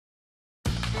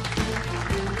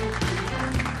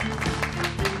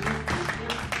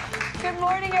Good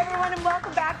morning, everyone, and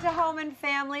welcome back to Home and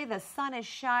Family. The sun is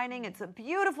shining. It's a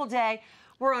beautiful day.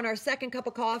 We're on our second cup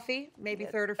of coffee, maybe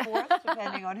third or fourth,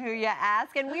 depending on who you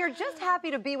ask. And we are just happy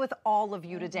to be with all of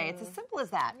you today. It's as simple as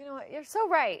that. You know what? You're so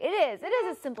right. It is. It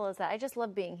is as simple as that. I just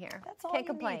love being here. That's all Can't you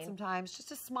complain. need sometimes.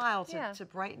 Just a smile to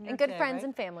brighten your and good day, friends right?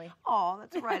 and family. Oh,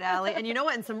 that's right, Allie. And you know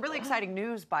what? And some really exciting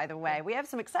news, by the way. We have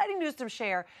some exciting news to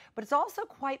share, but it's also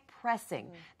quite pressing.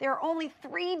 There are only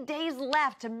 3 days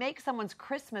left to make someone's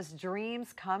Christmas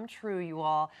dreams come true, you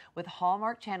all, with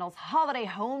Hallmark Channel's Holiday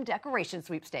Home Decoration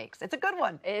Sweepstakes. It's a good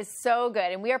one. It is so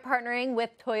good. And we are partnering with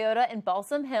Toyota and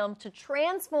Balsam Hill to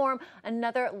transform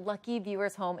another lucky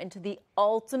viewer's home into the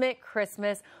ultimate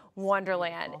Christmas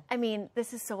wonderland. I mean,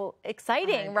 this is so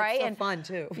exciting, right? It's so fun,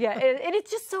 too. Yeah, and it's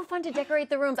just so fun to decorate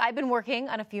the rooms. I've been working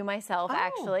on a few myself,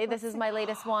 actually. This is my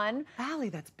latest one. Allie,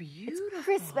 that's beautiful. It's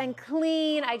crisp and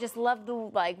clean. I just love the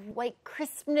white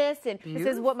crispness, and this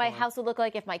is what my house would look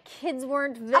like if my kids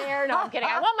weren't there. No, I'm kidding.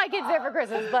 I want my kids there for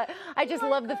Christmas, but I just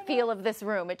love the feel of this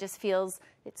room. It just feels,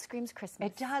 it screams Christmas.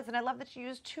 It does, and I love that you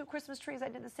used 2 Christmas trees. I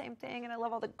did the same thing, and I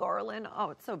love all the garland.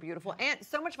 Oh, it's so beautiful, and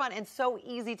so much fun, and so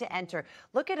easy to enter.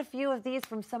 Look at a few of these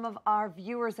from some of our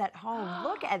viewers at home.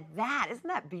 Look at that. Isn't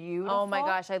that beautiful? Oh, my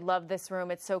gosh. I love this room.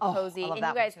 It's so cozy. I love and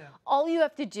that you guys, one, too. all you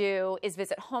have to do is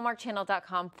visit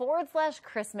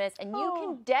hallmarkchannel.com/Christmas, and you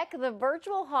can deck the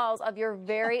virtual halls of your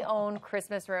very own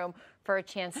Christmas room for a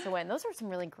chance to win. Those are some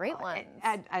really great ones.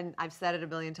 And I've said it a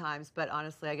million times, but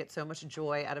honestly, I get so much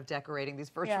joy out of decorating these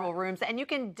virtual rooms. And you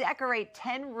can decorate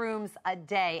 10 rooms a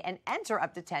day and enter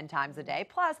up to 10 times a day.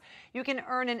 Plus, you can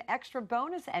earn an extra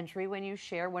bonus entry when you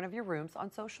share one of your rooms on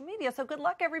social media. So good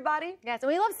luck, everybody. Yes,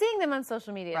 and we love seeing them on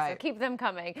social media, so keep them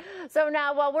coming. So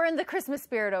now, while we're in the Christmas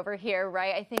spirit over here,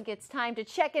 right, I think it's time to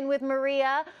check in with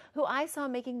Maria, who I saw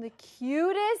making the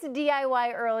cutest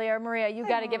DIY earlier. Maria, you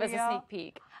got to give us a sneak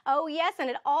peek. Oh, yes, and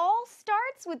it all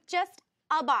starts with just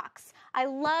a box. I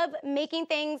love making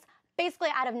things basically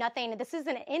out of nothing. This is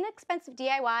an inexpensive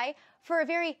DIY for a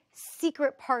very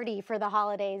secret party for the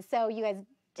holidays. So you guys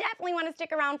definitely want to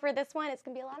stick around for this one. It's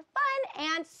going to be a lot of fun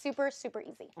and super, super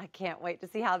easy. I can't wait to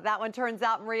see how that one turns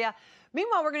out, Maria.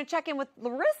 Meanwhile, we're going to check in with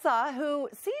Larissa, who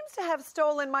seems to have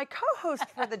stolen my co-host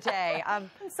for the day.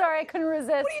 I'm sorry, I couldn't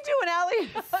resist. What are you doing, Allie?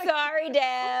 Sorry,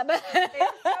 Deb.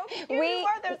 So cute. Who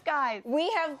are those guys?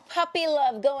 We have puppy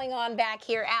love going on back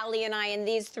here, Allie and I, and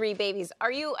these 3 babies.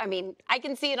 Are you, I mean, I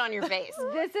can see it on your face.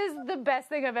 This is the best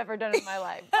thing I've ever done in my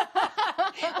life. Well,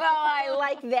 I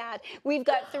like that. We've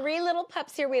got 3 little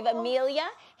pups here. We have Amelia,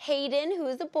 Hayden,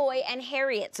 who's a boy, and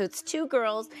Harriet. So it's 2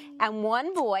 girls and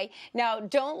 1 boy. Now,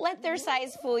 don't let their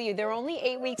size fool you. They're only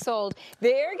 8 weeks old.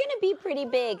 They're going to be pretty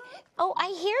big. Oh, I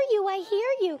hear you. I hear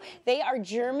you. They are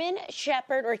German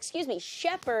Shepherd, or excuse me,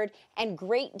 Shepherd and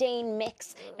Great Dane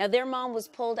mix. Now, their mom was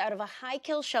pulled out of a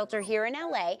high-kill shelter here in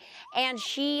LA, and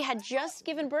she had just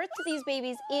given birth to these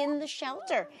babies in the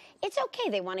shelter. It's okay.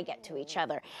 They want to get to each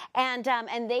other. And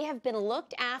they have been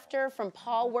looked after from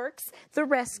Paul Works, the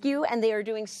rescue, and they are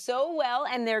doing so well,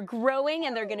 and they're growing,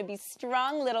 and they're going to be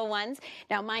strong little ones.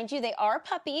 Now, mind you, they are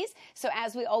puppies, so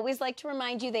as we always like to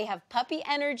remind you, they have puppy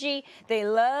energy. They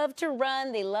love to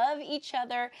run. They love each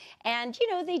other, and, you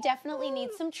know, they definitely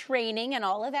need some training and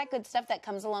all of that good stuff that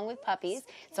comes along with puppies.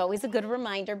 It's always a good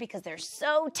reminder because they're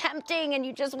so tempting, and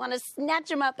you just want to snatch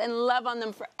them up and love on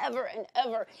them forever and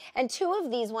ever. And 2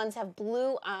 of these ones have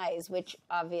blue eyes, which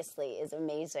obviously is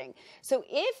amazing. So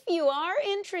if you are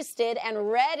interested and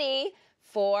ready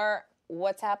for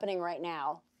what's happening right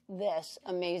now, this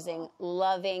amazing,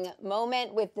 loving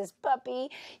moment with this puppy,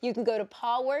 you can go to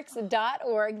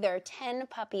paulworks.org. There are 10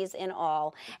 puppies in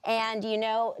all. And, you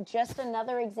know, just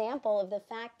another example of the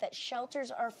fact that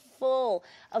shelters are full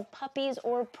of puppies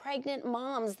or pregnant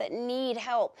moms that need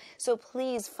help. So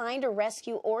please find a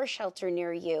rescue or shelter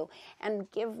near you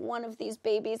and give one of these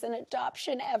babies an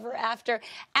adoption ever after.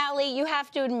 Allie, you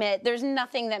have to admit, there's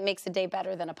nothing that makes a day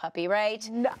better than a puppy, right?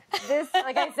 No, this,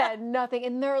 like I said, nothing.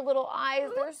 And their little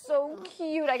eyes, they're so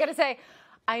cute. I gotta say,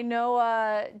 I know,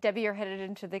 Debbie, you're headed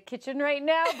into the kitchen right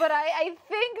now, but I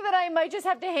think that I might just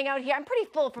have to hang out here. I'm pretty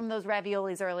full from those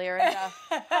raviolis earlier. And,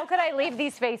 how could I leave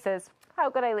these faces? How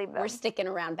could I leave them? We're sticking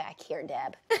around back here,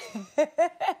 Deb.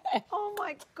 Oh,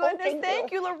 my goodness.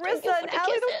 Thank you, Larissa and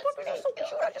Allie. Those puppies are so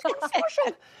cute. I just want to smush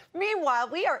them. Meanwhile,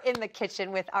 we are in the kitchen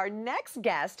with our next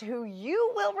guest, who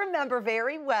you will remember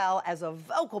very well as a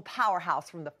vocal powerhouse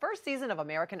from the first season of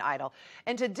American Idol.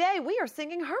 And today, we are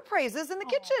singing her praises in the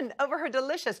kitchen over her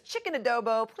delicious chicken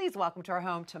adobo. Please welcome to our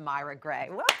home, Tamara Gray.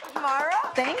 Welcome, Tamara.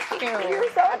 Thank you.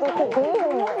 You're so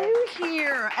cool. You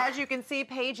here. As you can see,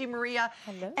 Paigey, Maria,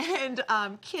 and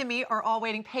Kimmy are all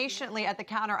waiting patiently at the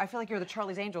counter. I feel like you're the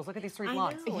Charlie's Angels commercials. Look at these sweet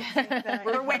lawns.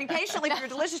 We're waiting patiently for your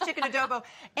delicious chicken adobo.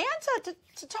 And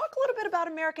to talk a little bit about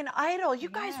American Idol. You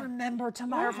guys remember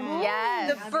Tamara from Wohl?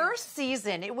 Yes. The first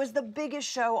season, it was the biggest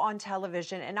show on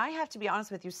television. And I have to be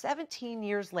honest with you, 17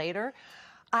 years later,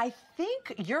 I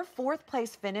think your 4th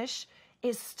place finish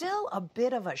is still a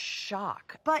bit of a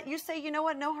shock. But you say, you know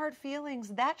what, no hard feelings.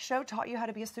 That show taught you how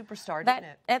to be a superstar, didn't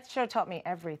it? That show taught me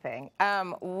everything.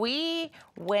 We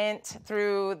went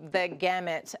through the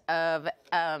gamut of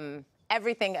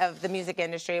everything of the music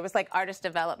industry. It was like artist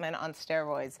development on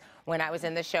steroids when I was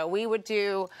in the show. We would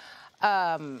do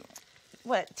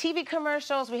TV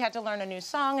commercials. We had to learn a new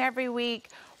song every week.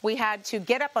 We had to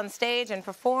get up on stage and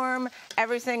perform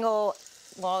every single.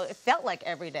 Well, it felt like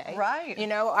every day. Right. You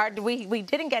know, we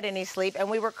didn't get any sleep, and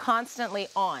we were constantly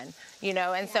on, you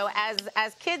know. And so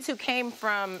as kids who came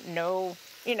from no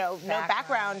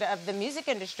background of the music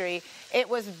industry, it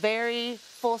was very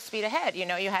full speed ahead. You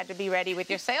know, you had to be ready with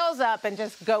your sails up and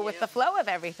just go with the flow of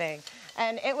everything.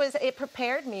 And it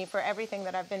prepared me for everything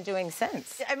that I've been doing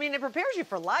since. I mean, it prepares you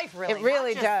for life, really. It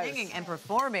really not just does. Singing and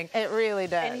performing. It really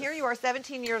does. And here you are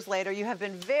 17 years later. You have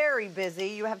been very busy.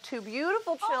 You have 2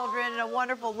 beautiful children and a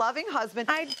wonderful, loving husband.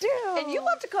 I do. And you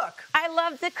love to cook. I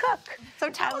love to cook. So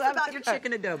tell us about your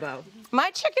chicken adobo.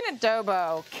 My chicken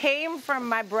adobo came from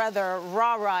my brother.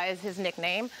 Rara is his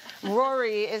nickname.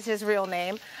 Rory is his real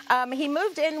name. He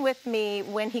moved in with me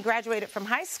when he graduated from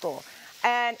high school.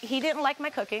 And he didn't like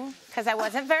my cooking because I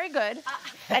wasn't very good.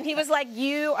 And he was like,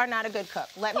 you are not a good cook.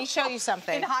 Let me show you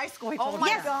something. In high school, he told me.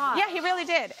 Yes. God. Yeah, he really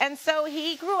did. And so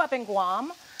he grew up in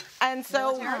Guam. And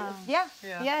so,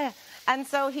 yeah. And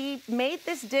so he made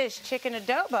this dish, chicken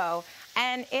adobo,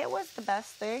 and it was the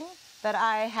best thing that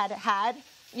I had,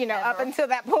 you know, up until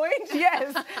that point.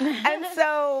 Yes. And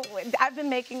so I've been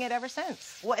making it ever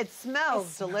since. Well, it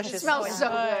smells delicious. It smells so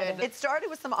good. It started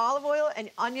with some olive oil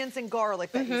and onions and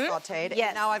garlic that you sauteed. Yes.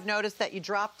 And now I've noticed that you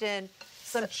dropped in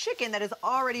some chicken that has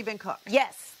already been cooked.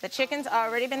 Yes, the chicken's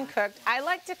already been cooked. I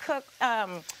like to cook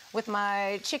with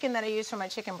my chicken that I use for my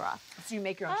chicken broth. So you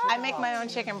make your own chicken I make my own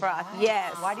chicken broth,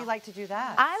 yes. Why do you like to do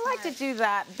that? I like to do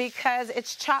that because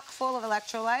it's chock full of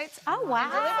electrolytes. Oh,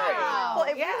 wow. Well,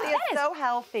 it really is so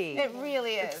healthy. It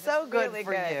really is. It's so good really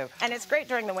for you. And it's great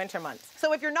during the winter months.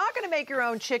 So if you're not going to make your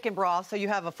own chicken broth, so you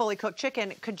have a fully cooked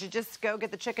chicken, could you just go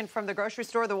get the chicken from the grocery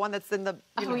store, the one that's in the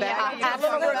bag?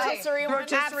 Absolutely. rotisserie one.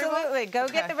 Absolutely. Go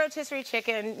get the rotisserie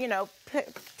chicken, you know,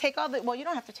 take all the, well, you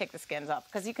don't have to take the skins off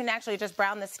because you can actually just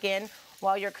brown the skin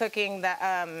while you're cooking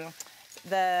the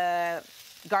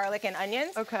garlic and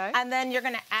onions. Okay. And then you're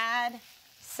going to add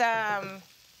some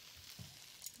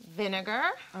vinegar.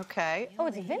 Okay. Oh,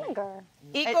 it's vinegar.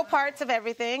 Equal parts of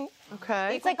everything.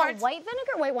 Okay. It's like a white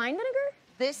vinegar, white wine vinegar?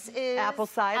 This is Apple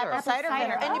cider. Apple cider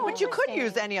vinegar. But you could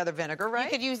use any other vinegar, right?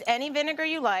 You could use any vinegar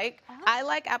you like. I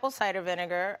like apple cider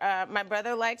vinegar. My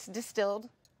brother likes distilled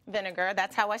vinegar.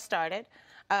 That's how I started.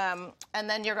 And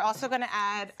then you're also going to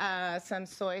add some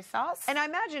soy sauce. And I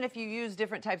imagine if you use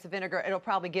different types of vinegar, it'll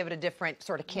probably give it a different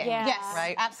sort of kick. Yeah. Yes,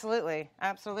 Right? Absolutely.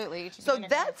 Absolutely. So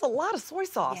that's a lot of soy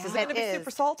sauce. Is it going to be is. super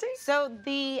salty? So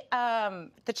the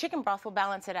chicken broth will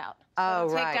balance it out. Oh,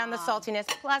 It'll right. Take down the saltiness.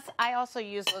 Plus, I also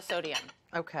use low sodium.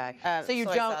 Okay. So you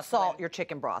soy don't sauce salt with- your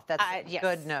chicken broth. That's a Yes.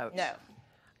 good note. No.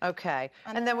 Okay.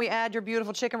 And then we add your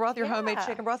beautiful chicken broth, your homemade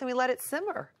chicken broth, and we let it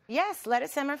simmer. Yes, let it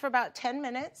simmer for about 10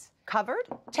 minutes. Covered?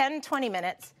 10, 20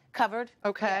 minutes. Covered.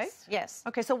 Okay. Yes.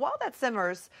 Okay, so while that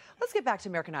simmers, let's get back to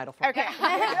American Idol for a minute.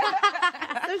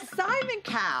 So Simon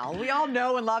Cowell, we all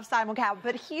know and love Simon Cowell,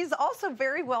 but he's also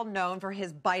very well known for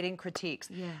his biting critiques.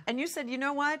 Yeah. And you said, you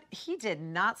know what? He did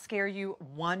not scare you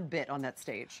one bit on that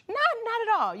stage. Not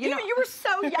at all. You know, you were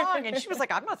so young, and she was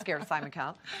like, I'm not scared of Simon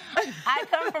Cowell. I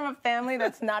come from a family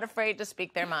that's not afraid to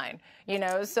speak their mind. You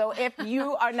know, so if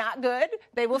you are not good,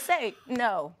 they will say,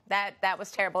 no, that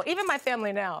was terrible. Even my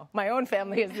family now, my own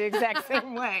family is the exact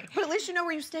same way. But at least you know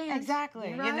where you stand.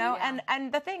 Exactly. Right? You know,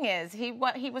 and the thing is, he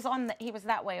was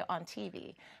that way on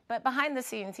TV, but behind the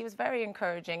scenes, he was very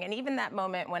encouraging. And even that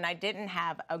moment when I didn't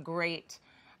have a great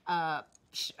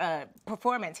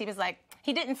performance, he was like,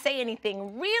 he didn't say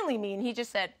anything really mean. He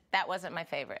just said, that wasn't my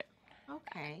favorite.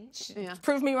 Okay. Yeah.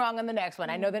 Prove me wrong on the next one.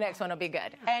 I know the next one will be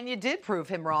good. And you did prove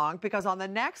him wrong, because on the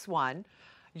next one,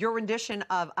 your rendition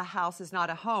of A House Is Not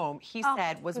a Home, he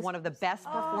said, was one of the best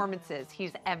performances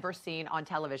he's ever seen on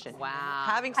television. Wow.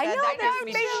 Having said that,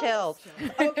 gives me chills.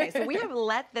 Okay, so we have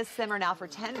let this simmer now for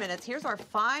 10 minutes. Here's our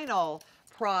final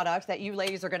product that you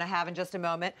ladies are going to have in just a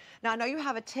moment. Now, I know you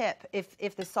have a tip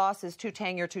if the sauce is too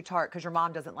tangy or too tart, because your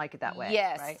mom doesn't like it that way.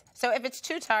 Yes. Right? So if it's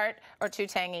too tart or too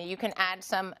tangy, you can add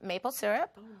some maple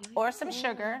syrup or some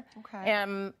sugar.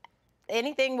 Okay.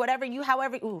 anything, whatever you,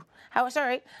 however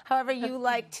you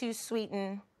like to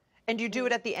sweeten. And you do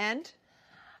it at the end?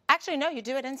 Actually, no, you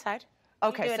do it inside.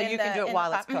 Okay, so you can do it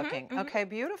while it's cooking. Mm-hmm. Okay,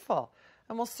 beautiful.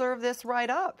 And we'll serve this right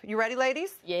up. You ready,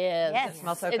 ladies? Yes. It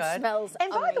smells so good. It smells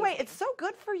And by amazing. the way, it's so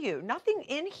good for you. Nothing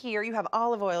in here. You have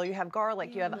olive oil, you have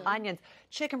garlic, you have onions,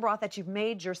 chicken broth that you've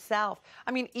made yourself.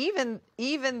 I mean, even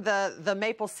the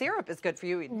maple syrup is good for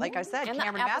you. Like I said, And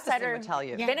Cameron the apple Matheson cider would tell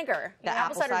you. vinegar. The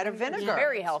apple cider vinegar. is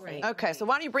very healthy. Okay, so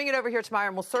why don't you bring it over here, Tamara,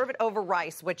 and we'll serve it over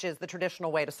rice, which is the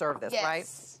traditional way to serve this, right?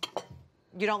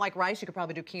 You don't like rice? You could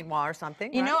probably do quinoa or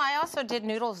something. You know, I also did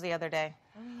noodles the other day.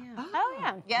 Oh,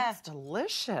 yeah. That's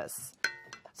delicious.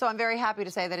 So I'm very happy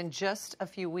to say that in just a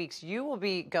few weeks, you will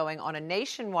be going on a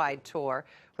nationwide tour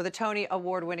with a Tony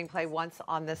Award-winning play, Once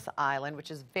on This Island, which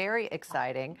is very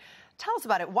exciting. Tell us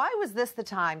about it. Why was this the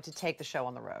time to take the show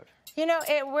on the road? You know,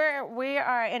 we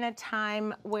are in a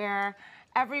time where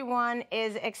everyone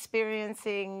is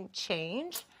experiencing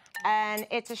change, and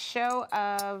it's a show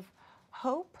of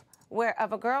hope,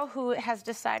 of a girl who has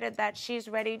decided that she's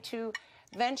ready to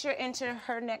venture into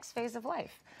her next phase of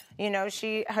life. You know,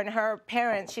 her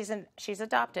parents, she's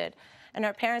adopted, and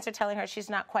her parents are telling her she's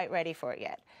not quite ready for it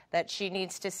yet, that she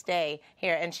needs to stay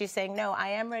here. And she's saying, no, I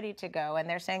am ready to go. And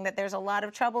they're saying that there's a lot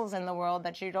of troubles in the world,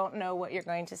 that you don't know what you're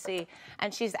going to see.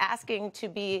 And she's asking to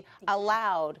be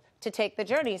allowed to take the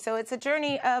journey. So it's a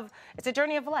journey of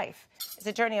life. It's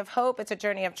a journey of hope. It's a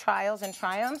journey of trials and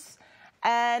triumphs.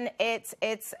 And it's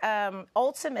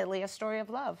ultimately a story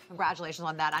of love. Congratulations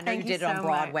on that. I know you did it so on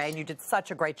Broadway, much. and you did such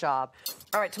a great job.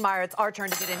 All right, Tamara, it's our turn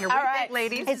to get in here. What do you think,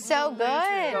 ladies? It's so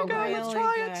good. Let's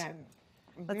try it.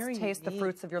 Let's taste the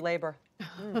fruits of your labor.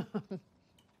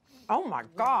 Oh, my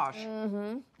gosh.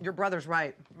 Your brother's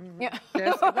right. Yeah.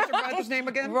 Yes. What's your brother's name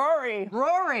again? Rory.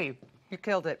 Rory. You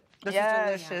killed it. This is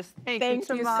delicious. Thank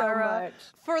you, Tamara. so much.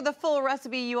 For the full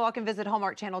recipe, you all can visit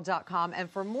hallmarkchannel.com. And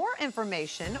for more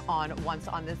information on Once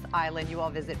on This Island, you all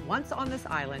visit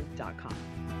onceonthisisland.com.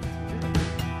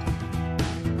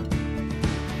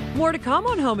 More to come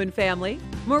on Home and Family.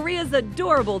 Maria's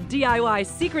adorable DIY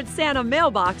Secret Santa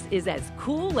mailbox is as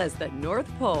cool as the North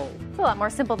Pole. It's a lot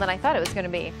more simple than I thought it was going to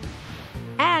be.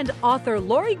 And author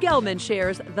Lori Gelman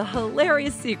shares the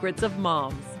hilarious secrets of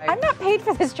moms. I'm not paid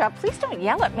for this job. Please don't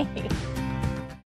yell at me.